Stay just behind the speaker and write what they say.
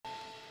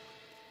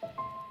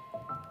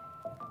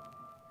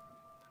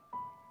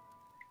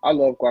I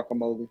love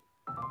guacamole.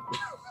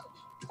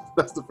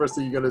 That's the first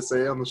thing you're gonna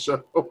say on the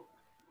show.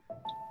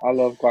 I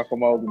love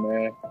guacamole,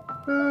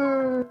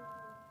 man.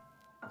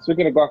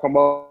 Speaking of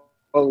guacamole,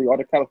 all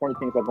the California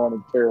teams are going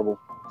in terrible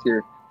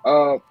tier.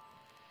 No,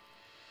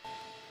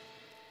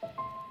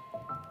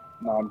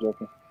 I'm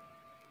joking.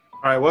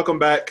 All right, welcome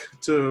back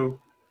to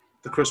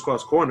the KrisCross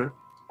Corner,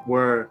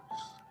 where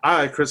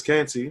I, Chris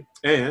Canty,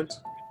 and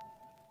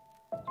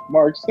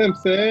Mark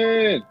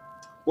Simpson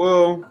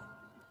will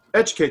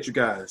educate you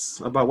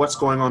guys about what's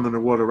going on in the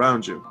world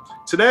around you.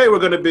 Today, we're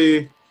going to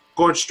be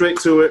going straight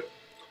to it.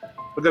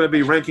 We're going to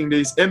be ranking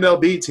these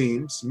MLB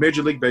teams,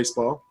 Major League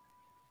Baseball,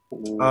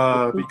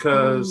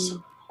 because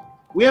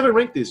we haven't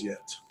ranked these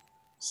yet.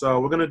 So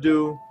we're going to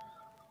do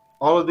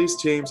all of these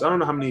teams. I don't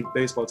know how many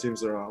baseball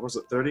teams there are. Was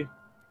it 30?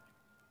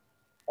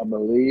 I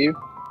believe.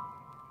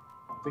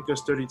 I think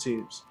there's 30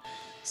 teams.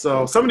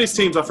 So some of these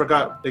teams I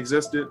forgot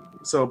existed,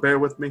 so bear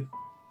with me.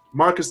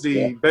 Mark is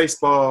the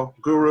baseball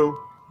guru,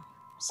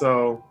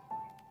 so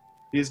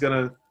he's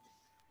going to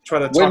try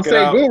to talk it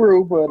out. Wouldn't say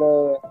guru, but...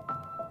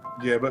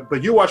 Yeah,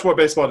 but you watch more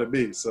baseball than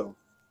me, so...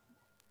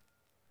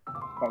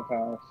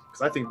 Sometimes.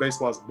 Because I think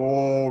baseball is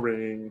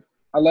boring.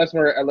 Unless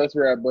we're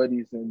at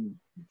Buddies and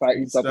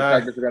you thought the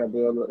Tigers were going to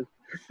build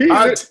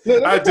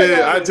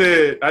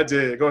I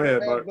did. Go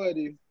ahead, Mark.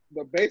 Buddies,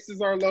 the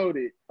bases are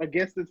loaded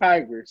against the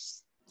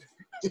Tigers.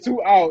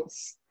 2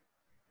 outs.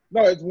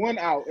 No, it's 1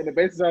 out, and the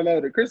bases are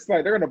loaded. Chris is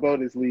like, they're going to blow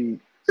this lead.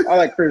 I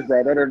like Chris,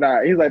 bro. No, they're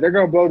not. He's like, they're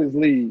going to blow this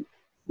lead.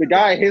 The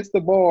guy hits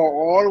the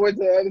ball all the way to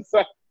the other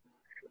side,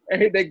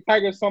 and the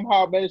Tigers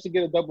somehow managed to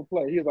get a double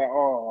play. He was like,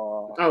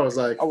 oh. I was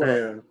like,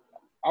 man.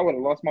 I would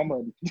have lost my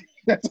money.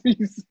 That's what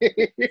you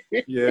said.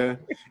 Yeah.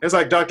 It's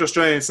like Dr.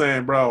 Strange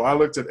saying, bro, I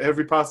looked at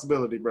every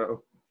possibility,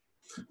 bro.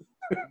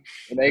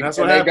 And they got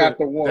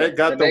the one. They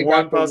got the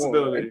one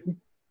possibility.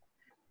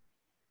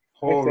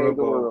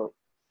 Horrible.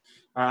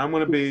 I'm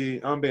gonna be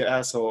an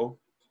asshole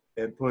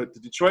and put the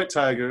Detroit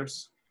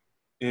Tigers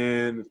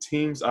in the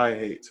teams I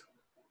hate.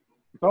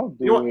 Don't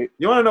do it.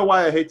 You want to know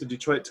why I hate the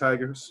Detroit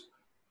Tigers?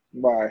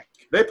 Why?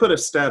 They put a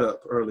stat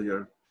up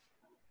earlier.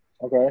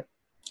 Okay.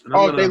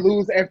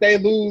 If they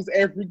lose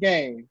every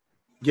game,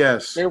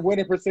 yes, their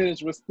winning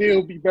percentage will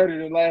still be better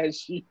than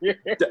last year.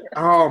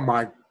 Oh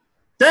my!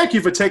 Thank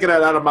you for taking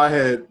that out of my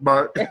head,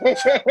 Mark.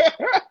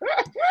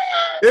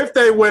 If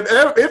they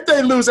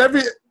lose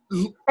every,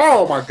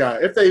 oh my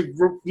God! If they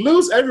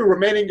lose every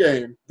remaining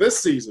game this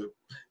season,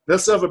 they'll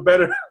have a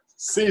better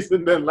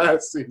season than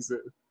last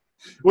season,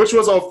 which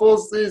was a full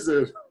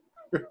season.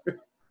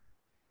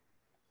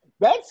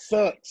 That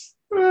sucks.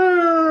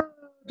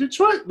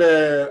 Detroit,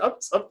 man.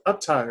 I'm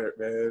tired,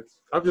 man.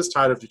 I'm just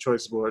tired of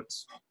Detroit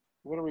sports.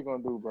 What are we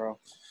gonna do, bro?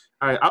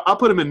 All right, I'll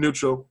put them in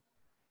neutral.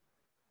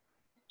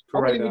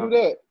 For right now. Do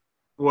that.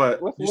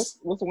 What? What's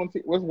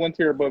one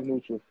tier above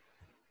neutral?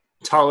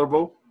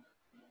 Tolerable.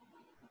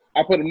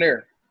 I put them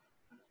there.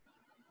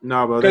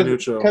 No, bro, they're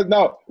neutral. Because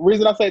the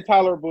reason I say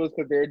tolerable is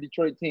because they're a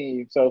Detroit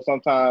team, so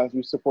sometimes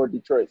we support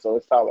Detroit, so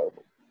it's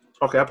tolerable.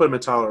 Okay, I put them in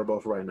tolerable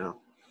for right now.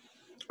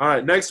 All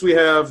right, next we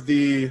have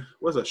the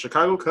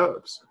Chicago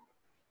Cubs.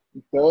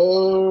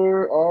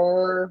 There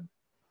are.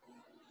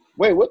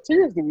 Wait, what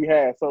tiers do we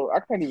have? So I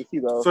can't even see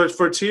those.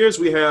 For tiers,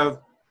 we have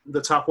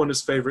the top one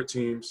is favorite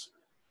teams.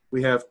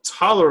 We have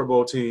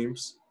tolerable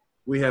teams.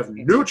 We have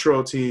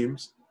neutral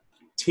teams,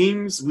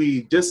 teams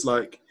we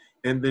dislike,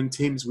 and then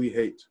teams we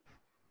hate.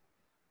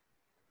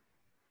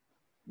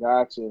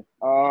 Gotcha.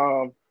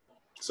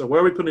 So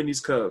where are we putting these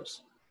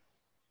Cubs?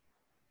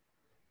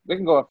 They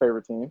can go on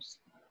favorite teams.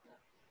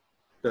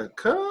 The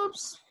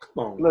Cubs?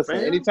 Come on, listen,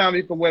 man. Anytime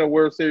you can win a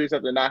World Series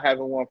after not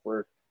having one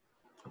for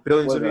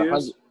billions of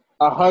years?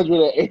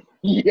 108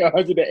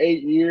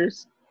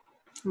 years.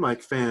 I'm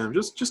like, fam,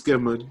 just give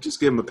him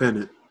a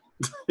pennant.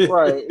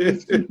 Right.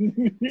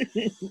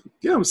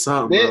 Give him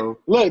something, bro.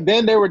 Look,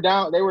 then they were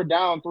down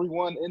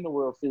 3-1 in the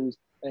World Series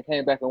and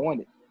came back and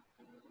won it.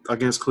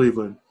 Against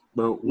Cleveland.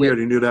 But we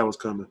already knew that was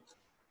coming.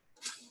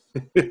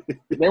 They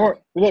weren't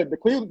going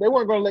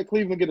to let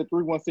Cleveland get a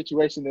 3-1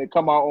 situation and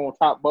come out on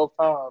top both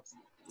times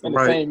in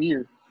the same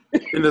year.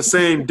 In the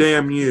same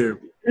damn year.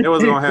 It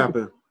wasn't going to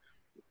happen.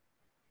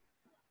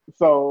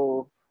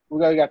 So, we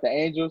got the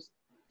Angels.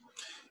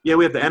 Yeah,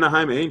 we have the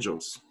Anaheim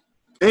Angels.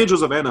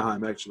 Angels of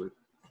Anaheim, actually.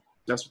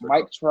 That's what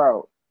Mike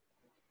Trout.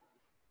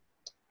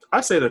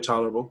 I say they're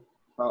tolerable.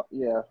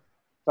 Yeah,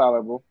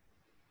 tolerable.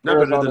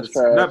 Not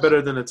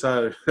better than the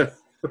Tiger.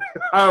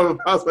 I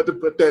was about to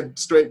put that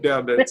straight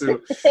down there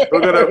too.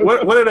 What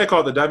do they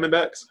call the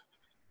Diamondbacks?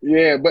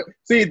 Yeah, but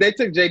see, they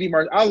took JD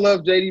Martinez. I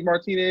love JD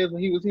Martinez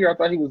when he was here. I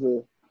thought he was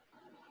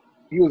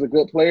a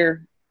good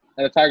player,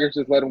 and the Tigers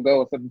just let him go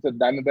and sent him to the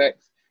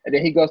Diamondbacks. And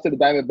then he goes to the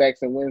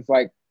Diamondbacks and wins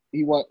was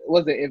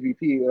an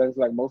MVP. It was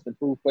like most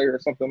improved player or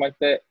something like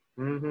that.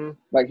 Mm-hmm.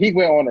 Like he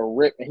went on a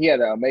rip and he had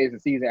an amazing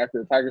season after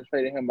the Tigers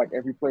traded him, like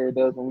every player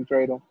does when we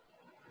trade him.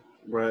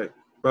 Right,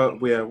 but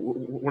yeah,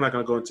 we're not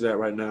gonna go into that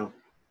right now.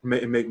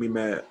 It make me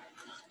mad.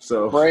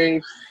 So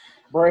Braves.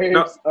 No,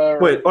 Braves.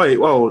 wait.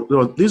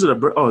 Oh, these are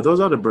those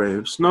are the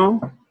Braves.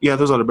 No, yeah,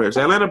 those are the Braves.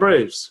 Atlanta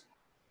Braves.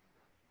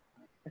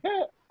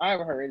 I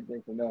haven't heard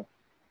anything from them.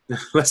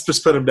 Let's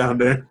just put them down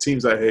there.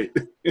 Teams I hate.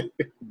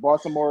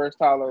 Baltimore is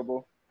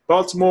tolerable.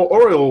 Baltimore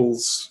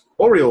Orioles.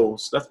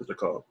 Orioles. That's what they're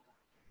called.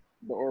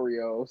 The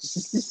Orioles.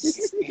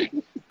 Is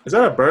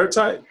that a bird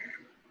type?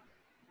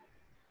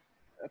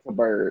 That's a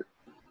bird.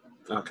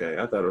 Okay,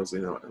 I thought it was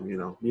the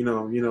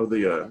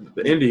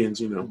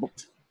Indians.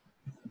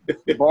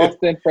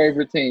 Boston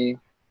favorite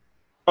team.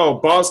 Oh,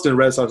 Boston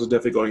Red Sox are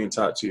definitely going in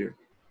top tier.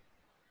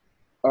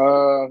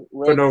 For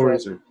no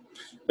reason.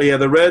 But yeah,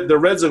 the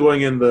Reds are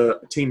going in the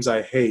teams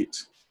I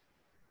hate.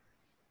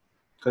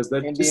 Because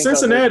it's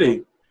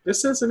Cincinnati.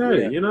 It's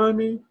Cincinnati, Yeah. You know what I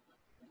mean?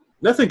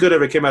 Nothing good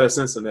ever came out of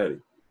Cincinnati.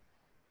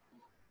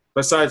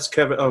 Besides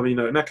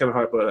not Kevin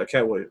Hart, but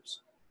Cat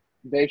Williams.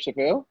 Dave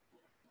Chappelle?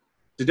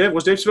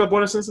 Was Dave Chappelle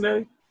born in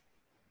Cincinnati?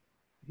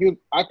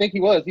 I think he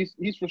was.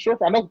 He's for sure.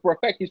 I know for a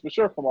fact he's for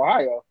sure from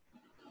Ohio.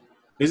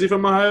 Is he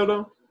from Ohio,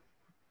 though?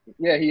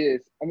 Yeah, he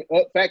is. I mean,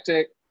 fact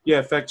check.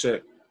 Yeah, fact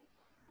check.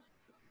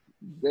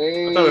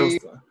 Dave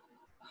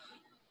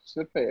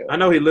Chappelle. I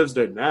know he lives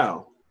there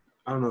now.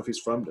 I don't know if he's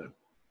from there.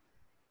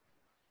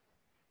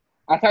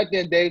 I typed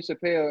in Dave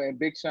Chappelle and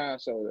Big Sean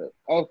showed up.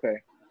 Okay.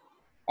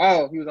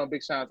 Oh, he was on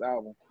Big Sean's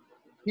album.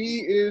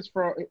 He was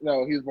born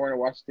in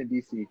Washington,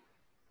 D.C.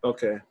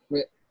 Okay.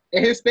 But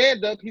in his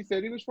stand-up, he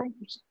said he was from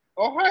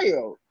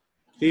Ohio.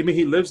 He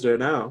lives there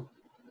now.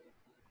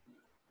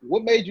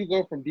 What made you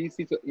go from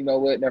D.C. to, you know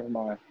what, never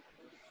mind.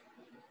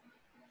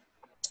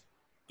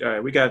 All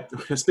right,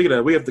 speaking of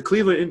that, we have the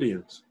Cleveland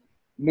Indians.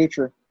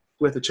 Neutral.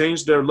 We have to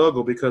change their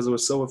logo because it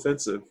was so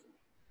offensive.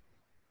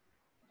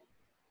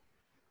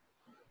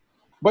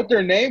 But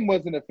their name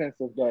wasn't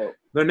offensive, though.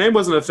 Their name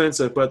wasn't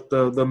offensive, but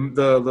the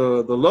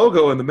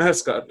logo and the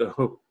mascot,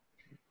 though.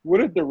 What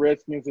if the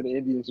Redskins and the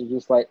Indians are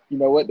just like, you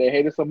know what, they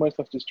hate us so much,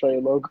 let's just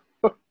trade logo?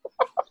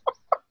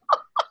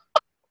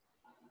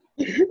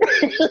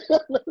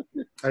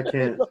 I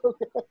can't.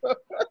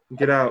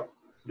 Get out.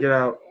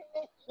 You're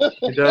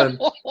done.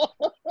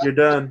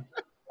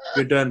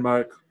 You're done,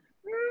 Mark.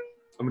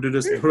 I'm going to do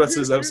this the rest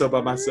of this episode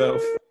by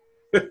myself.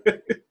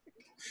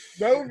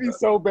 That would be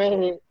so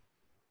bad.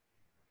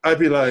 I'd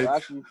be like,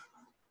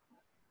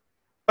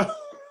 all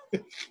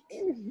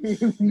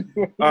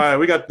right,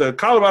 we got the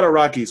Colorado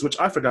Rockies, which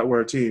I forgot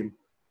we're a team.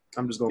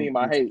 I'm just going to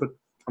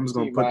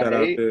put that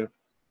out there.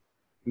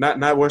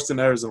 Not worse than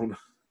Arizona.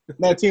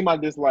 No, team I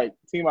dislike.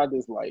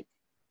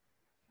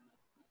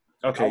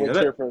 Okay,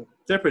 yeah,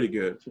 they're pretty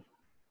good.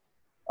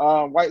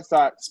 White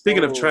Sox.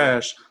 Speaking of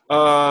trash,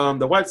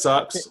 the White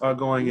Sox are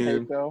going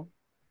in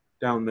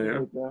down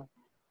there.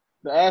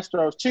 The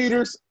Astros,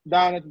 cheaters,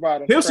 down at the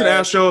bottom. Houston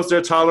Astros,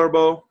 they're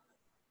tolerable.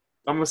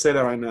 I'm going to say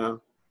that right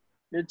now.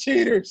 They're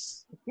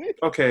cheaters.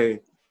 Okay,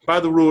 by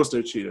the rules,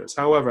 they're cheaters.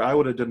 However, I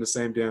would have done the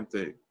same damn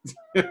thing.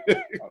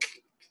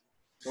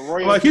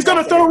 Like, he's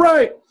going to throw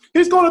right.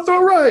 He's going to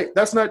throw right.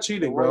 That's not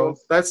cheating, bro.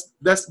 That's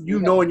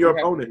knowing your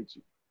opponent.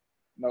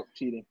 Nope,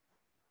 cheating.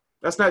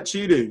 That's not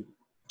cheating.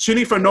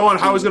 Cheating for knowing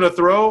how he's going to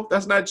throw,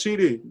 that's not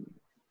cheating.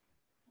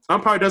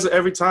 Umpire does it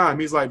every time.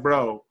 He's like,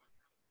 bro.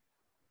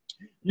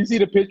 You see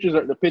the pitchers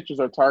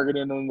are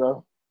targeting them,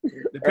 though.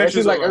 The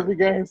pitchers like every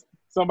game,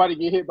 somebody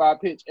get hit by a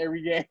pitch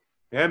every game.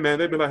 Yeah, man.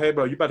 They'd be like, hey,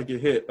 bro, you about to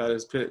get hit by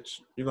this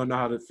pitch. You're going to know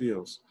how that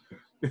feels.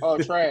 Oh,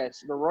 trash.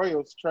 The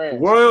Royals, trash. The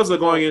Royals are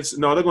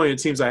they're going in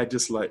teams I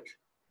dislike.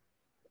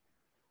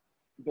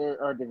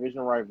 They're our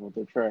division rival.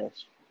 They're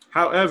trash.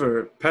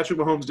 However, Patrick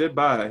Mahomes did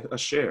buy a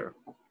share.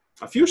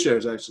 A few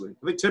shares, actually.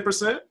 I think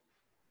 10%.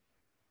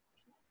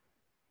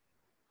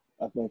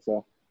 I think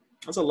so.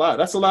 That's a lot.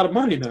 That's a lot of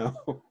money now.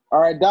 All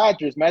right,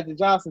 Dodgers, Magic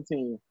Johnson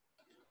team.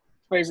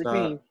 Favorite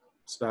team.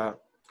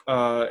 Stop.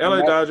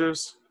 LA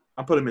Dodgers.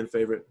 I put him in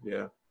favorite.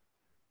 Yeah.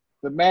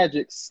 The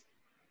Magics.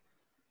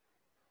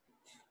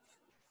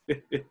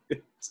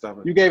 Stop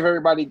it. You gave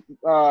everybody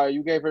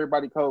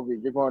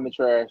COVID. You're going to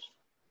trash.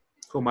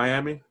 Who,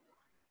 Miami?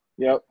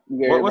 Yep. You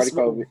gave everybody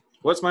COVID.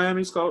 What's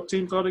Miami's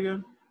team called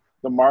again?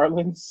 The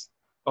Marlins.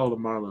 Oh, the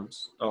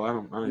Marlins. Oh, I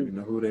don't even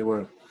know who they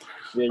were.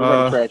 Yeah, you're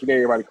going to trash. You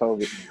gave everybody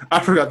COVID. I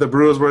forgot the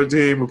Brewers were a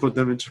team. We put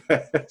them in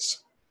trash.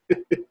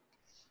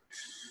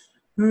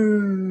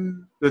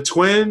 The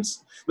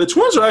Twins. The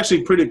Twins are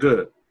actually pretty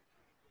good.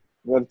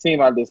 Well, the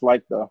team I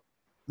dislike, though.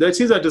 They're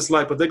teams I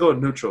dislike, but they go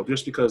neutral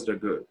just because they're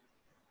good.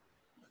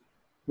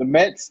 The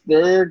Mets,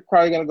 they're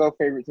probably going to go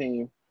favorite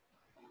team.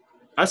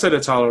 I said they're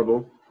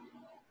tolerable.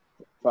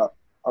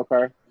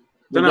 Okay.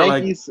 They're not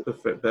Yankees,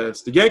 like the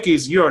best. The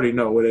Yankees, you already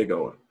know where they're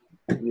going.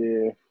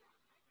 Yeah.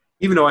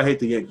 Even though I hate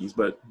the Yankees,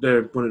 but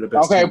they're one of the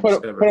best teams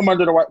ever. Put them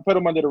under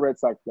the Red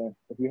Sox then.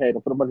 If you hate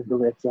them, put them under the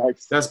Red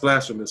Sox. That's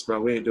blasphemous,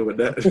 bro. We ain't doing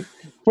that.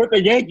 Put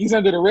the Yankees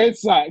under the Red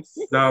Sox.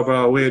 No,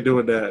 bro, we ain't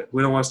doing that.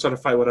 We don't want to start a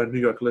fight with our New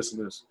York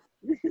listeners.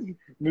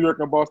 New York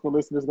and Boston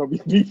listeners gonna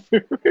be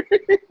beefing.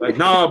 Like,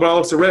 no, bro,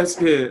 it's the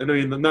Redskins. I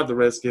mean, not the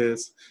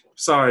Redskins.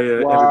 Sorry,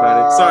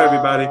 everybody. Sorry,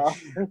 everybody.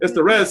 It's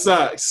the Red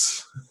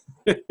Sox.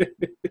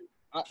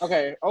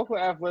 Okay,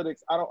 Oakland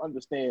Athletics, I don't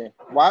understand.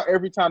 Why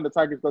every time the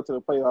Tigers go to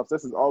the playoffs,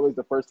 this is always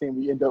the first team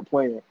we end up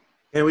playing.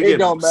 And we It get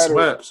don't matter.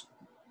 swept.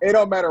 It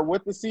don't matter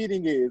what the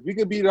seeding is. We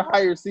could be the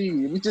higher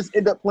seed. We just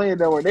end up playing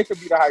them, and they could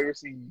be the higher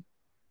seed.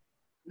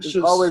 It's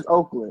just always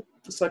Oakland.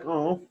 It's like,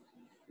 oh.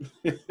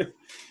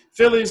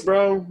 Phillies,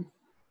 bro.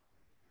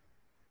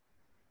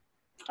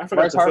 I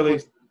forgot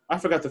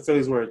the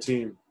Phillies were a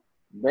team.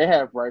 They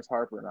have Bryce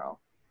Harper now.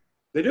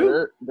 They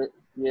do?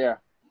 Yeah.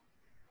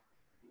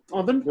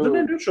 Oh, then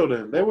they're neutral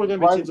then. They were going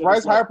to be teams.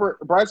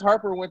 Bryce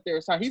Harper went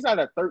there. So he's on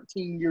a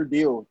 13-year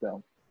deal with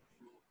them.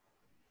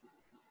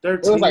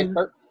 13? It was like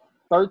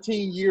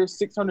 13 years,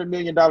 $600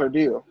 million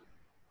deal.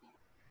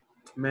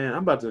 Man,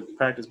 I'm about to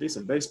practice me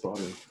some baseball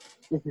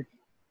then.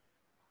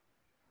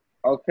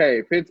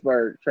 Okay,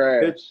 Pittsburgh,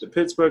 trash. The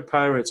Pittsburgh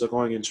Pirates are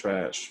going in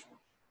trash.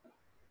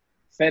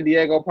 San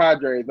Diego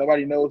Padres,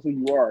 nobody knows who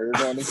you are. You're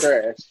going in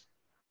trash.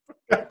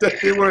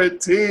 They were a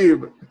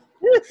team.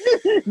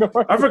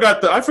 I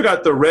forgot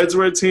the Reds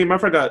were a team. I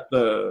forgot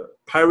the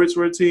Pirates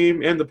were a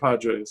team and the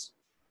Padres.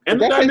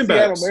 And the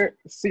Diamondbacks.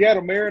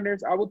 Seattle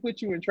Mariners, I would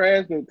put you in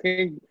trash, but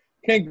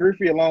Ken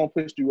Griffey alone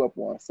pushed you up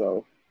one.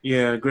 So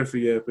yeah,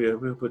 Griffey,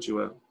 we'll put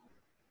you up.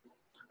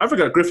 I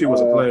forgot Griffey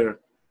was a player.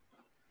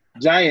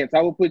 Giants,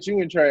 I would put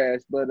you in trash,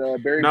 but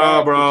Barry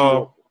Nah,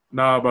 Bonds.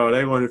 bro.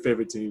 They're one of your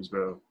favorite teams,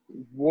 bro.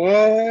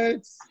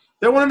 What?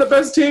 They're one of the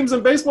best teams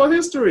in baseball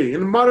history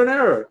in the modern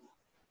era.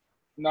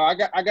 No, I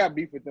got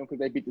beef with them because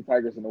they beat the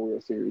Tigers in the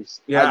World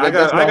Series. Yeah, I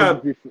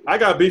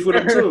got beef with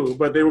them too,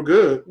 but they were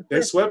good.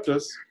 They swept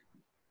us.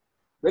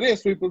 They didn't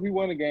sweep us. We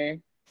won the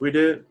game. We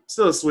did.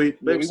 Still a sweep.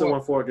 Yeah, They still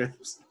won 4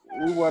 games.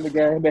 We won the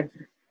game.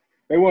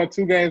 They won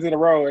 2 games in a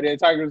row, and then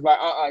Tigers was like,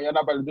 you're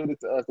not about to do this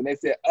to us. And they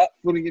said,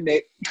 foot in your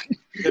neck.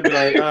 They'd be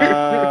like,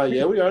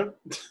 yeah, we are.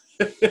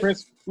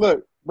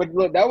 Look,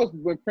 that was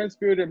when Prince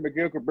Fielder and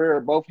Miguel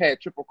Cabrera both had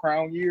Triple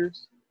Crown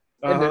years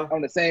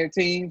on the same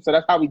team. So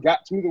that's how we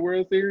got to the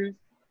World Series.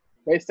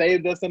 They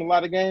saved us in a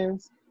lot of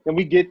games, and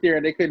we get there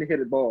and they couldn't hit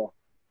a ball.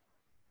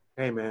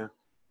 Hey, man,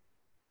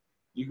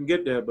 you can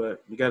get there,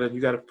 but you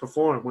gotta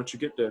perform once you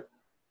get there.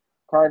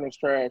 Cardinals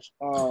trash.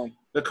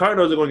 The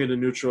Cardinals are going into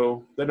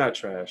neutral. They're not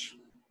trash.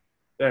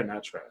 They're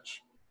not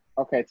trash.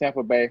 Okay,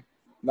 Tampa Bay.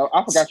 No,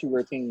 I forgot you were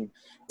a team.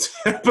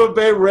 Tampa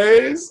Bay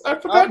Rays? I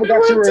forgot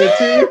you were a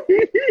team.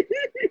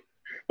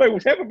 Wait,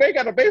 was Tampa Bay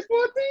got a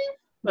baseball team?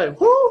 Like,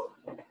 who?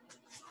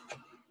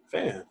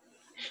 Fan.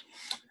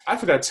 I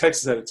forgot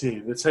Texas had a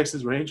team. The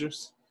Texas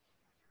Rangers.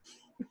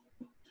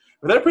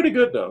 But they're pretty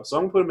good, though, so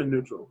I'm going to put them in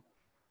neutral.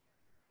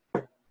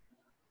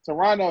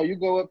 Toronto, you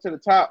go up to the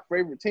top.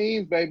 Favorite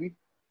teams, baby.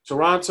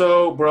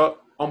 Toronto, bro.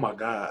 Oh, my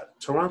God.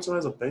 Toronto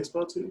has a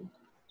baseball team?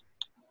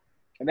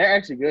 And they're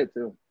actually good,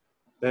 too.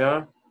 They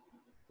are?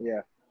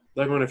 Yeah.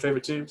 They're one of their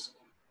favorite teams?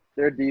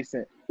 They're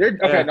decent. No,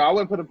 I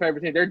wouldn't put them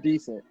favorite team. They're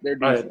decent. They're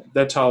decent. Right,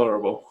 they're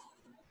tolerable.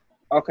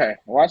 Okay.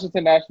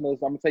 Washington Nationals,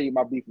 I'm going to tell you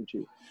my beef with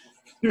you.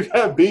 You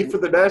got beef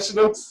with the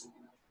Nationals?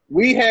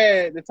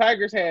 The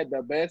Tigers had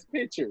the best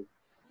pitcher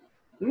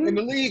in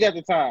the league at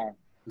the time.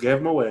 Gave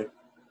him away.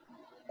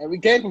 And we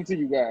gave him to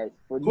you guys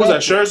for nothing.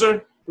 Who's that,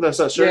 Scherzer? That's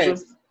that Scherzer?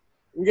 Yes.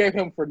 We gave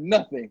him for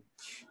nothing.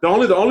 The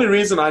only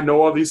reason I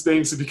know all these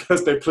things is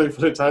because they play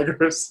for the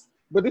Tigers.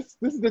 But this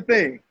is the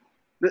thing.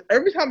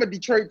 Every time a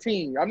Detroit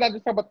team, I'm not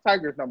just talking about the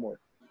Tigers no more.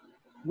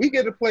 We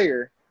get a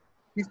player.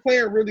 He's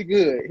playing really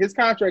good. His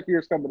contract year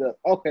is coming up.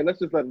 Okay, let's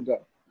just let him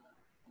go.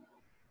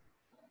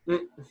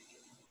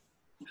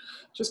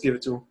 Just give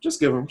it to him. Just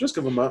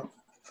give him up.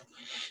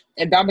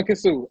 And Dominic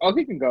Sue. Oh,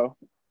 he can go.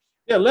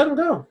 Yeah, let him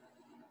go.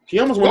 He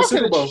almost won a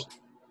Super Bowl.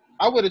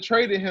 I would have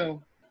traded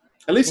him.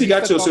 At least he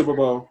got to a Super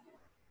Bowl.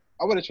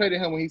 I would have traded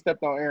him when he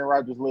stepped on Aaron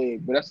Rodgers'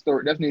 leg, but that's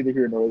neither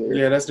here nor there.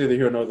 Yeah, that's neither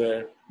here nor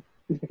there.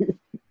 Because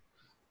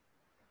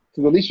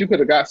at least you could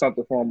have got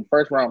something for him,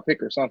 first-round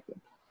pick or something.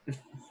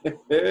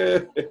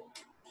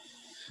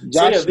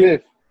 Josh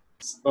Smith.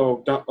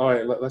 All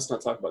right, let's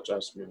not talk about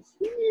Josh Smith.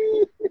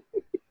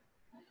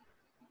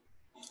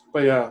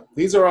 But yeah,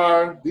 these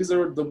are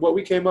what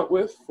we came up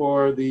with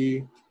for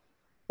the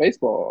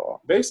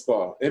baseball,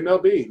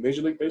 MLB,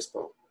 Major League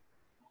Baseball.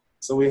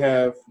 So we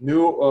have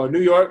New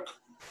York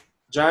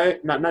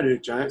Giants, not New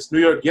York Giants, New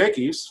York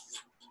Yankees.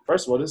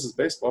 First of all, this is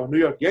baseball. New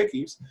York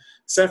Yankees,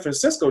 San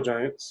Francisco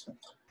Giants,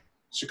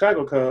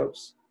 Chicago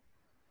Cubs,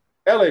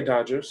 LA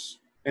Dodgers,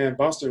 and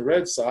Boston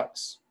Red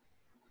Sox.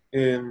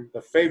 In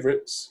the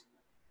favorites,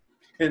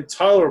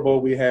 intolerable,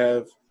 we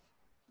have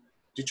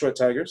Detroit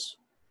Tigers,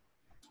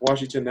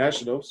 Washington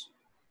Nationals,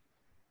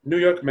 New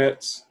York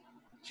Mets,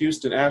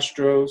 Houston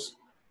Astros,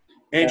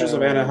 Angels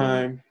of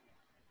Anaheim,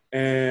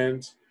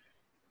 and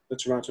the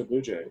Toronto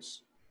Blue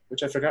Jays,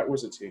 which I forgot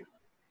was a team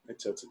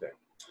until today.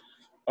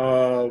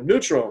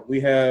 Neutral,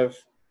 we have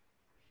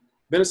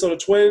Minnesota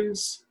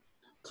Twins,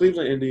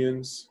 Cleveland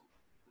Indians,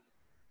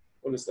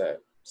 what is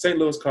that? St.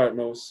 Louis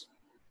Cardinals,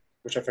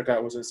 which I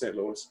forgot was in St.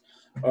 Louis,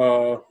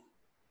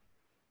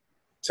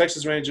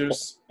 Texas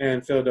Rangers,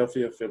 and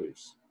Philadelphia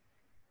Phillies.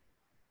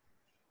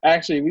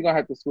 Actually, we're going to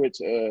have to switch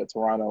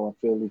Toronto and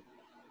Philly.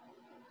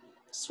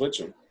 Switch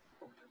them.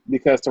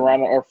 because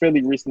Toronto or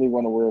Philly recently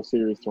won a World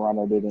Series.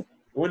 Toronto didn't.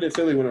 When did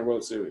Philly win a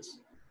World Series?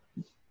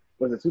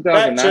 Was it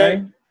Fact check.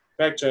 2009?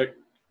 Fact check.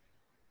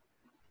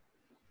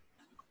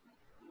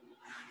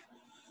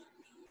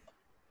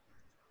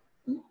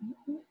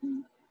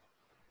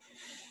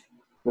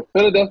 The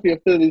Philadelphia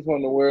Phillies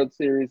won the World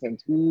Series in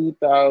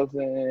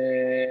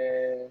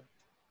 2000.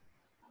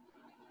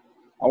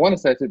 I want to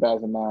say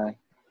 2009.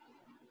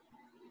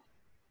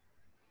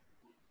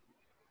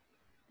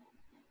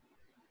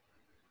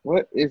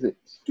 What is it?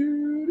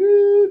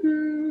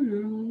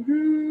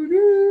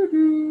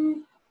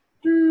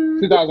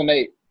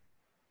 2008.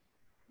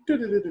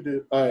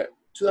 All right,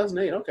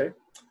 2008. Okay.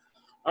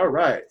 All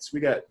right. So we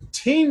got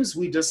teams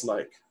we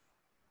dislike: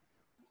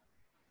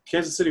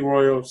 Kansas City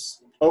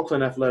Royals,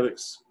 Oakland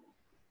Athletics,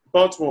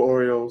 Baltimore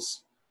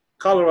Orioles,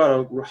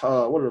 Colorado.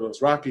 What are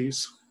those?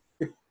 Rockies,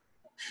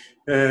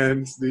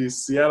 and the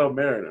Seattle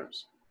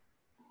Mariners.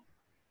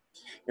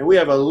 And we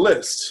have a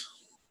list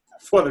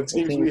for the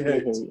teams we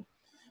hate.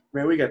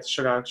 Man, we got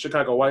the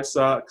Chicago White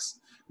Sox,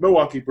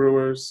 Milwaukee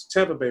Brewers,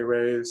 Tampa Bay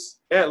Rays,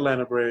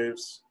 Atlanta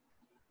Braves.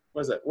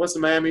 What's that? What's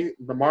the Miami?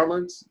 The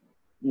Marlins?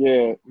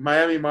 Yeah.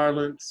 Miami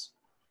Marlins,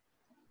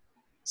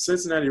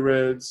 Cincinnati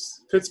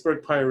Reds,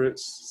 Pittsburgh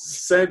Pirates,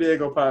 San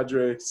Diego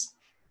Padres.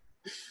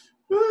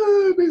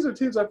 These are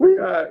teams I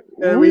forgot.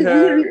 And we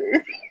have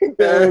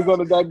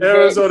Arizona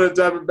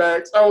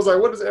Diamondbacks. I was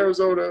like, what is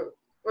Arizona?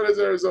 What is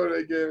Arizona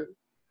again?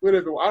 I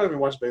don't even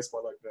watch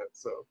baseball like that.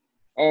 So.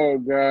 Oh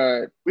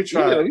God. We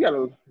tried.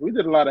 We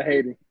did a lot of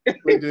hating.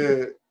 We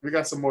did. We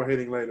got some more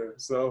hating later.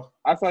 So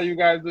I saw you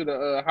guys do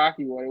the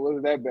hockey one. It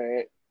wasn't that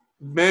bad.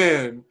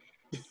 Man,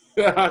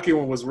 that hockey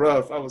one was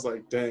rough. I was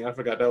like, dang, I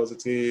forgot that was a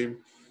team.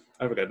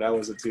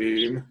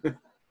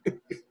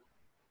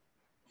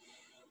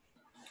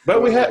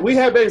 But we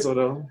had Basil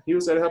though. He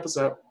was there to help us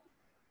out.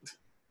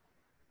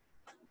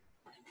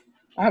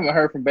 I haven't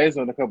heard from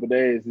Basil in a couple of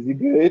days. Is he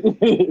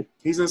good?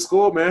 He's in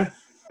school, man.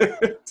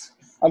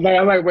 I'm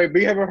like, wait,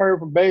 but you haven't heard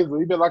from Basil.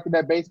 He's been locked in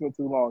that basement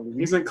too long.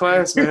 He's in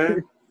class,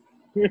 man.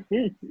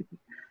 You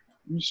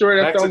sure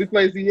that's the only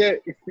place he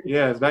at?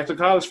 Yeah, it's back to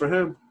college for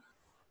him.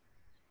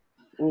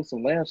 Ooh,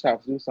 some lamb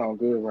chops do sound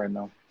good right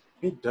now.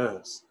 It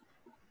does.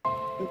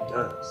 It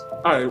does.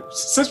 All right,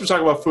 since we're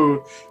talking about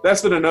food,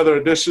 that's been another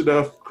edition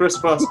of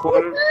KrisCross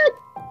Corner.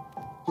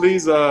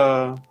 Please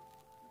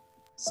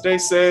stay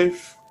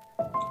safe,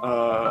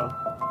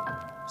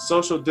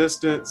 social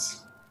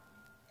distance,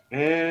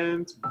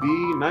 and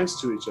be nice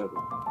to each other.